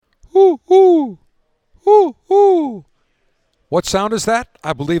Ooh, ooh, ooh, ooh. What sound is that?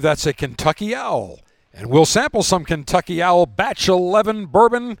 I believe that's a Kentucky Owl. And we'll sample some Kentucky Owl Batch 11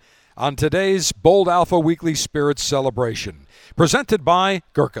 bourbon on today's Bold Alpha Weekly Spirits Celebration. Presented by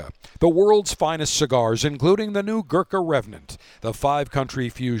Gurkha, the world's finest cigars, including the new Gurkha Revenant. The five-country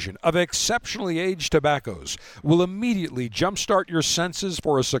fusion of exceptionally aged tobaccos will immediately jumpstart your senses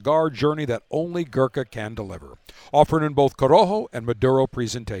for a cigar journey that only Gurkha can deliver. Offered in both Corojo and Maduro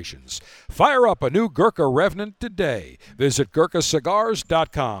presentations. Fire up a new Gurkha Revenant today. Visit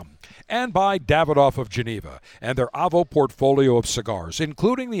GurkhaCigars.com. And by Davidoff of Geneva and their Avo portfolio of cigars,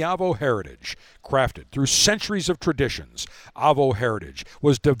 including the Avo Heritage. Crafted through centuries of traditions, Avo Heritage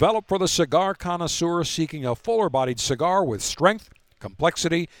was developed for the cigar connoisseur seeking a fuller-bodied cigar with strength,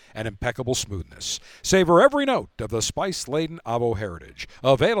 complexity, and impeccable smoothness. Savor every note of the spice-laden Avo Heritage.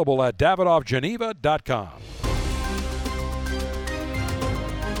 Available at DavidoffGeneva.com.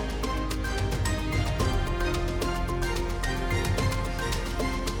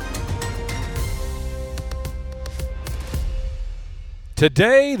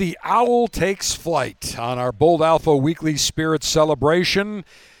 Today, the owl takes flight on our Bold Alpha Weekly Spirits Celebration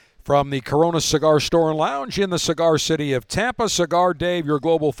from the Corona Cigar Store and Lounge in the cigar city of Tampa. Cigar Dave, your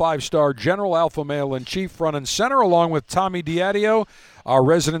global five-star general alpha male in chief, front and center, along with Tommy Diadio, our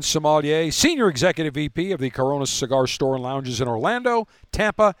resident sommelier, senior executive VP of the Corona Cigar Store and Lounges in Orlando,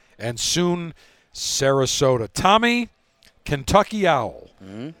 Tampa, and soon Sarasota. Tommy, Kentucky Owl.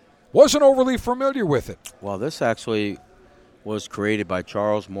 Wasn't overly familiar with it. Well, this actually was created by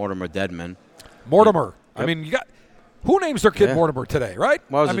Charles Mortimer Deadman. Mortimer. Yep. I mean, you got who names their kid Mortimer today, right?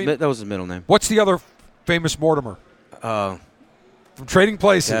 Well, that was his middle name. What's the other famous Mortimer? From Trading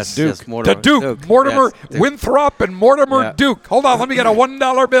Places. Duke. Yes, Mortimer. The Duke. Mortimer Duke. Winthrop and Mortimer Duke. Hold on, let me get a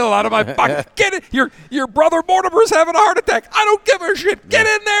 $1 bill out of my pocket. Get it. Your brother Mortimer's having a heart attack. I don't give a shit. Get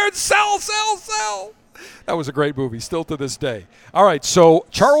in there and sell. That was a great movie, still to this day. All right, so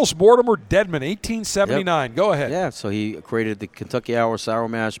Charles Mortimer Deadman, 1879. Yep. Go ahead. Yeah, so he created the Kentucky Owl Sour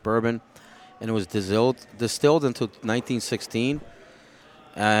Mash Bourbon, and it was distilled until 1916.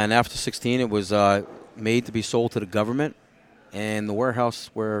 And after 16, it was made to be sold to the government, and the warehouse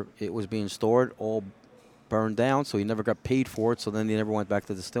where it was being stored all burned down, so he never got paid for it, so then he never went back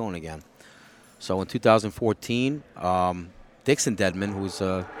to distilling again. So in 2014, Dixon Deadman, who's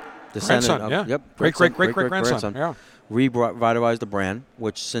descendant great-grandson, yeah. Revitalized the brand,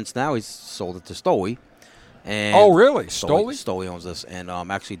 which since now he's sold it to Stoli. And oh, really? Stoli? Stoli owns this. And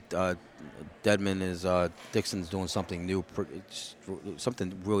actually, Deadman is Dixon's doing something new,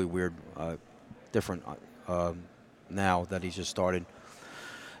 something really weird, different now that he's just started.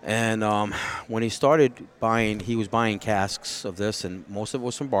 And when he started buying, he was buying casks of this, and most of it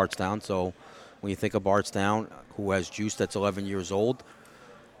was from Bardstown. So when you think of Bardstown, who has juice that's 11 years old,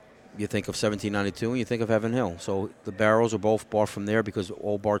 you think of 1792 and you think of Heaven Hill. So the barrels are both bought from there because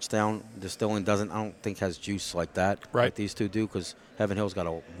Old Bardstown Distilling I don't think has juice like that. Right. Like these two do, because Heaven Hill's got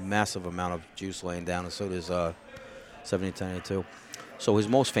a massive amount of juice laying down, and so does 1792. So his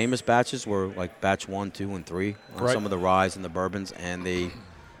most famous batches were like batch 1, 2, and 3 on some of the ryes and the bourbons, and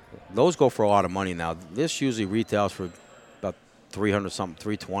those go for a lot of money now. This usually retails for about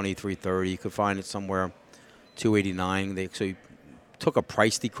 $300-something, $320, $330. You could find it somewhere $289. So took a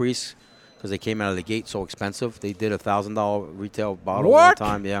price decrease because they came out of the gate so expensive. They did a $1,000 retail bottle one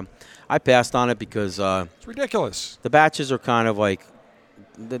time. Yeah, I passed on it because it's ridiculous. The batches are kind of like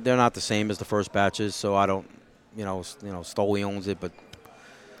they're not the same as the first batches, so I don't, Stoli owns it, but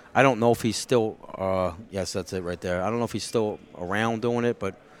I don't know if he's still. Yes, that's it right there. I don't know if he's still around doing it,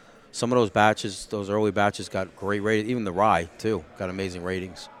 but some of those batches, those early batches, got great ratings. Even the rye too got amazing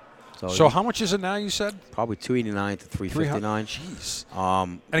ratings. So how much is it now, you said? Probably $289 to $359. Jeez.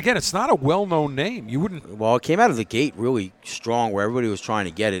 And again, it's not a well-known name. You wouldn't. Well, it came out of the gate really strong, where everybody was trying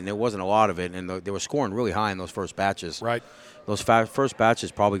to get it, and there wasn't a lot of it, and they were scoring really high in those first batches. Right. Those first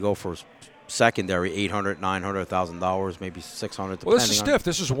batches probably go for secondary $800, $900, $1,000, maybe $600. Well, this is stiff.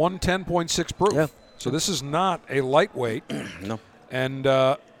 This is 110.6 proof. Yeah. So this is not a lightweight. No. And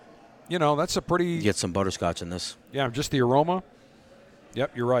that's a pretty. You get some butterscotch in this. Yeah, just the aroma.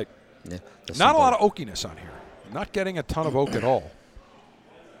 Yep, you're right. Yeah, not a lot of oakiness on here. Not getting a ton of oak at all.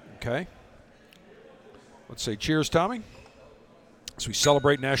 Okay. Let's say cheers, Tommy. As we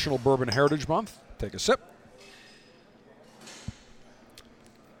celebrate National Bourbon Heritage Month, take a sip.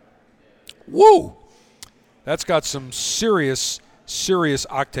 Woo! That's got some serious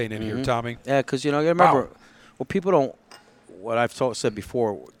octane in here, Tommy. Yeah, because, you remember, what I've said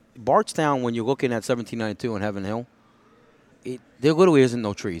before, Bardstown, when you're looking at 1792 and Heaven Hill, there literally isn't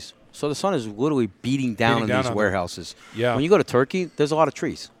no trees. So the sun is literally beating down in these warehouses. Yeah. When you go to Turkey, there's a lot of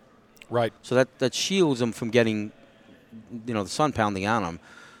trees. Right. So that shields them from getting, the sun pounding on them.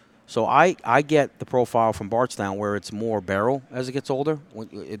 So I get the profile from Bardstown where it's more barrel as it gets older.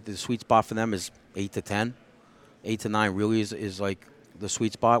 The sweet spot for them is 8 to 10. 8 to 9 really is like the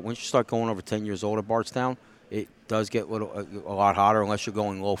sweet spot. Once you start going over 10 years old at Bardstown, it does get a lot hotter unless you're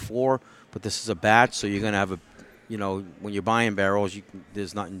going low floor. But this is a batch, so you're going to have when you're buying barrels,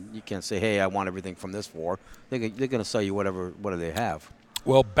 there's nothing. You can't say, hey, I want everything from this floor. They're going to sell you whatever they have.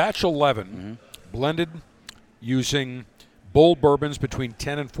 Well, batch 11 blended using bold bourbons between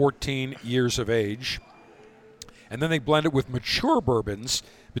 10 and 14 years of age. And then they blend it with mature bourbons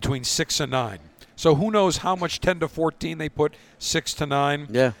between 6 and 9. So who knows how much 10 to 14 they put, 6 to 9.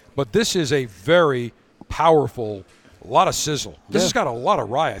 Yeah. But this is a very powerful, a lot of sizzle. This has got a lot of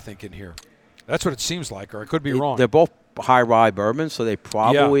rye, I think, in here. That's what it seems like, or I could be wrong. They're both high rye bourbons, so they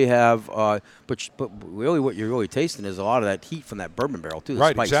probably have but really what you're really tasting is a lot of that heat from that bourbon barrel, too.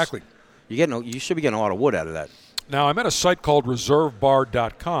 Right, spice. exactly. You should be getting a lot of wood out of that. Now, I'm at a site called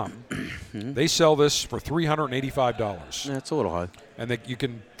reservebar.com. They sell this for $385. Yeah, it's a little high. And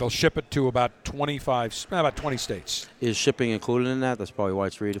they'll ship it to about 20 states. Is shipping included in that? That's probably why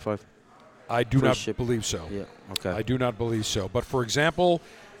it's $385. I do not believe so. Yeah, okay. I do not believe so. But for example,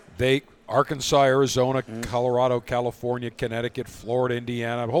 Arkansas, Arizona, Colorado, California, Connecticut, Florida,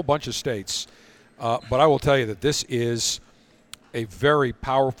 Indiana, a whole bunch of states. But I will tell you that this is a very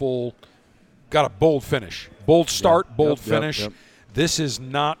powerful, got a bold finish. Bold start, bold finish. Yep. This is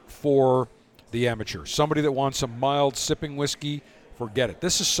not for the amateur. Somebody that wants a mild sipping whiskey, forget it.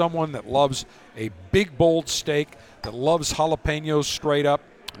 This is someone that loves a big, bold steak, that loves jalapenos straight up,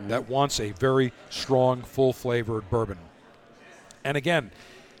 that wants a very strong, full-flavored bourbon. And again,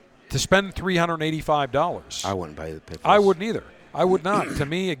 to spend $385. I wouldn't buy the pickles. I wouldn't either. I would not. To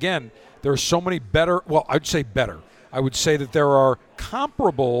me, again, there are so many better, well, I'd say better. I would say that there are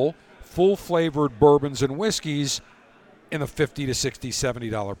comparable full-flavored bourbons and whiskeys in the $50 to $60,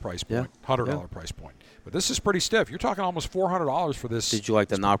 $70 price point, $100 price point. But this is pretty stiff. You're talking almost $400 for this. Did you like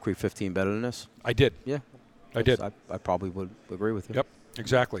the Knob Creek 15 better than this? I did. Yeah. I did. I probably would agree with you. Yep,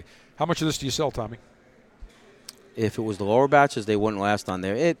 exactly. How much of this do you sell, Tommy? If it was the lower batches, they wouldn't last on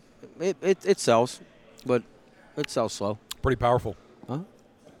there. It sells, but it sells slow. Pretty powerful. Huh?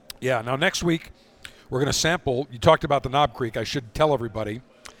 Yeah. Now, next week, we're going to sample. You talked about the Knob Creek. I should tell everybody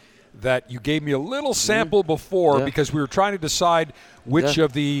that you gave me a little sample before because we were trying to decide which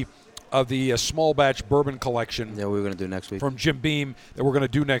of the small batch bourbon collection we were going to do next week from Jim Beam that we're going to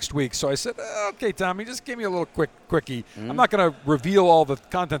do next week. So I said, okay, Tommy, just give me a little quickie. I'm not going to reveal all the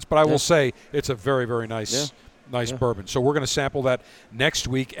contents, but I will say it's a very, very nice bourbon. So we're going to sample that next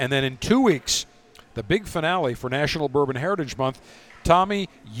week. And then in 2 weeks, the big finale for National Bourbon Heritage Month. Tommy,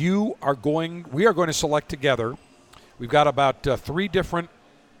 we are going to select together. We've got about 3 different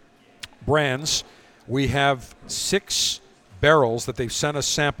brands. We have 6 barrels that they've sent us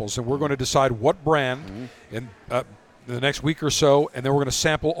samples, and we're going to decide what brand in the next week or so, and then we're going to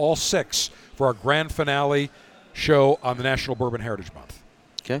sample all 6 for our grand finale show on the National Bourbon Heritage Month.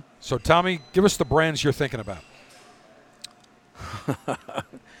 Okay. So, Tommy, give us the brands you're thinking about.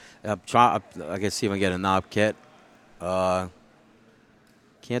 I can see if I get a Knob kit. Can't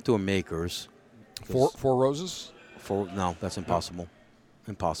do a Makers. Four Roses? No, that's impossible.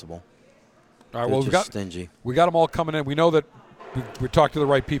 Impossible. All right. Well, stingy. We got them all coming in. We know that we talked to the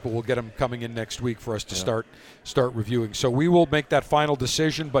right people. We'll get them coming in next week for us to start reviewing. So we will make that final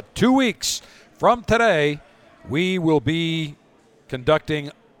decision. But 2 weeks from today, we will be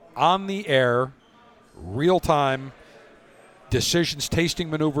conducting on the air, real time decisions, tasting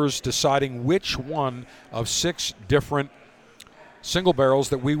maneuvers, deciding which one of 6 different single barrels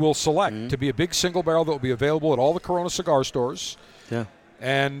that we will select to be a big single barrel that will be available at all the Corona cigar stores. Yeah.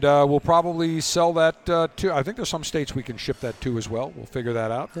 And we'll probably sell that to, I think there's some states we can ship that to as well. We'll figure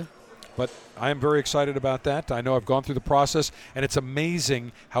that out. Yeah. But I am very excited about that. I know I've gone through the process, and it's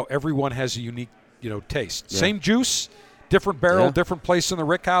amazing how everyone has a unique, taste. Yeah. Same juice, different barrel, different place in the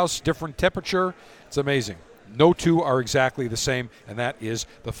rick house, different temperature. It's amazing. No 2 are exactly the same, and that is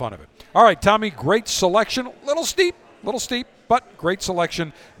the fun of it. All right, Tommy, great selection. Little steep, but great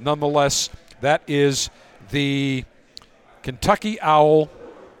selection nonetheless. That is the Kentucky Owl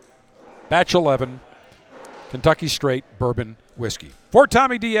Batch 11 Kentucky Straight Bourbon Whiskey. For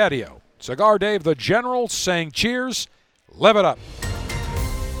Tommy Diadio, Cigar Dave the General saying cheers, live it up.